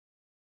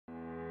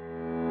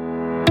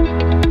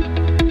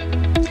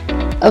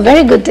A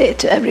very good day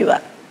to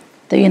everyone.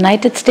 The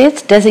United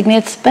States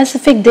designates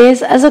specific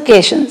days as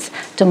occasions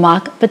to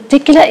mark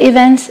particular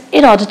events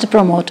in order to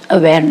promote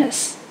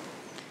awareness.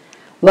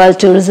 World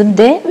Tourism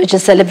Day, which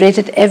is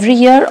celebrated every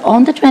year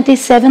on the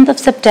 27th of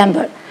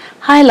September,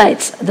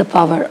 highlights the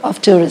power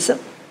of tourism.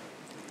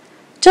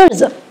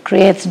 Tourism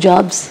creates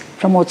jobs,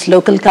 promotes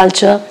local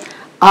culture,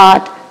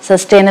 art,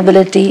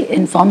 sustainability,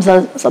 informs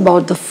us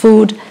about the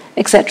food,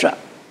 etc.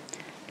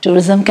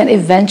 Tourism can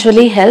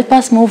eventually help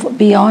us move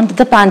beyond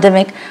the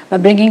pandemic by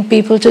bringing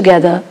people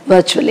together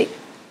virtually.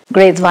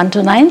 Grades 1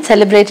 to 9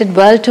 celebrated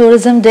World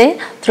Tourism Day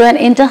through an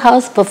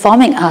inter-house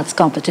performing arts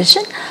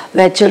competition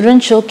where children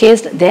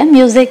showcased their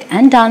music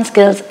and dance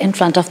skills in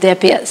front of their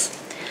peers.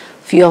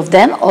 Few of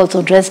them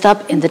also dressed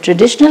up in the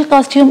traditional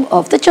costume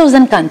of the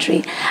chosen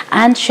country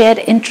and shared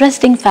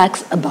interesting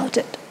facts about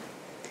it.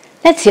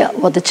 Let's hear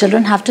what the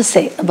children have to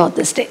say about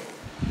this day.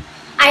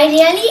 I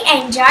really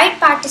enjoyed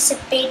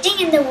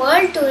participating in the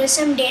World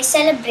Tourism Day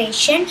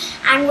celebration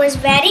and was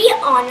very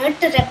honored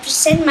to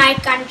represent my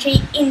country,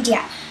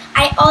 India.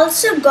 I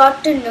also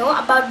got to know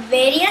about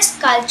various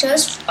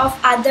cultures of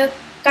other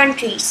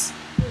countries.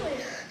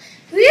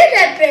 We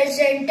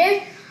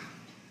represented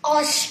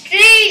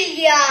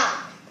Australia.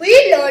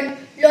 We learned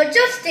lots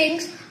of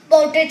things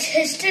about its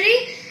history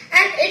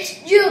and its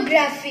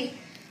geography.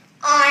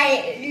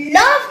 I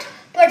loved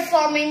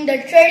performing the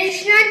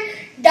traditional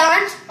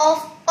dance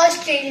of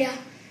Australia.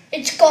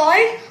 It's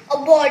called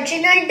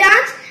Aboriginal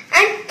dance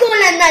and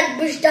coconut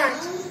bush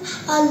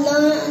dance. I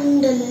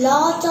learned a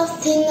lot of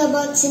things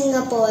about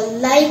Singapore,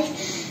 like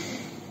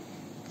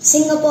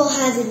Singapore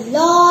has a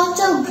lot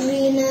of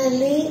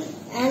greenery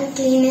and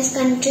cleanest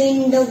country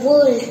in the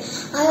world.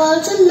 I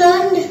also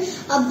learned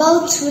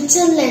about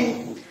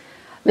Switzerland.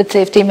 With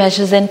safety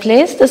measures in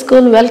place, the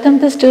school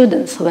welcomed the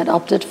students who had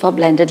opted for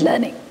blended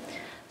learning.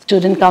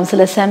 Student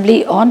Council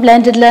Assembly on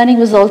blended learning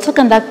was also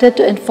conducted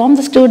to inform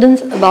the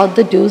students about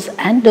the do's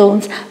and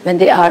don'ts when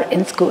they are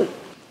in school.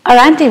 Our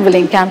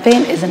anti-bullying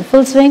campaign is in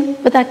full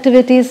swing with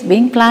activities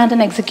being planned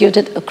and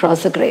executed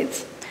across the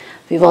grades.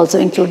 We've also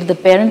included the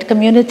parent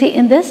community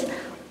in this.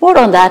 More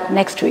on that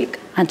next week.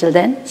 Until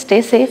then,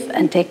 stay safe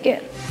and take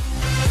care.